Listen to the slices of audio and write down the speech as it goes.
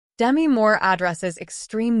Demi Moore addresses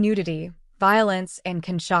extreme nudity, violence, and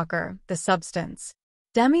can shocker the substance.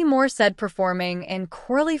 Demi Moore said performing in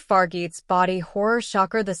Corley Fargeet's body horror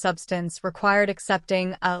shocker The Substance required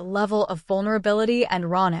accepting a level of vulnerability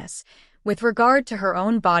and rawness with regard to her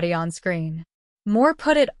own body on screen. Moore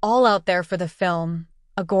put it all out there for the film,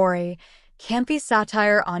 a gory, campy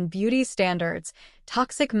satire on beauty standards,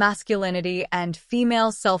 toxic masculinity, and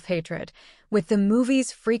female self-hatred, with the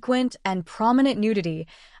movie's frequent and prominent nudity,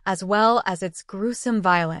 as well as its gruesome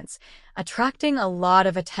violence, attracting a lot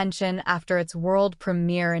of attention after its world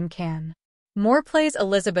premiere in Cannes. Moore plays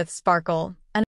Elizabeth Sparkle, an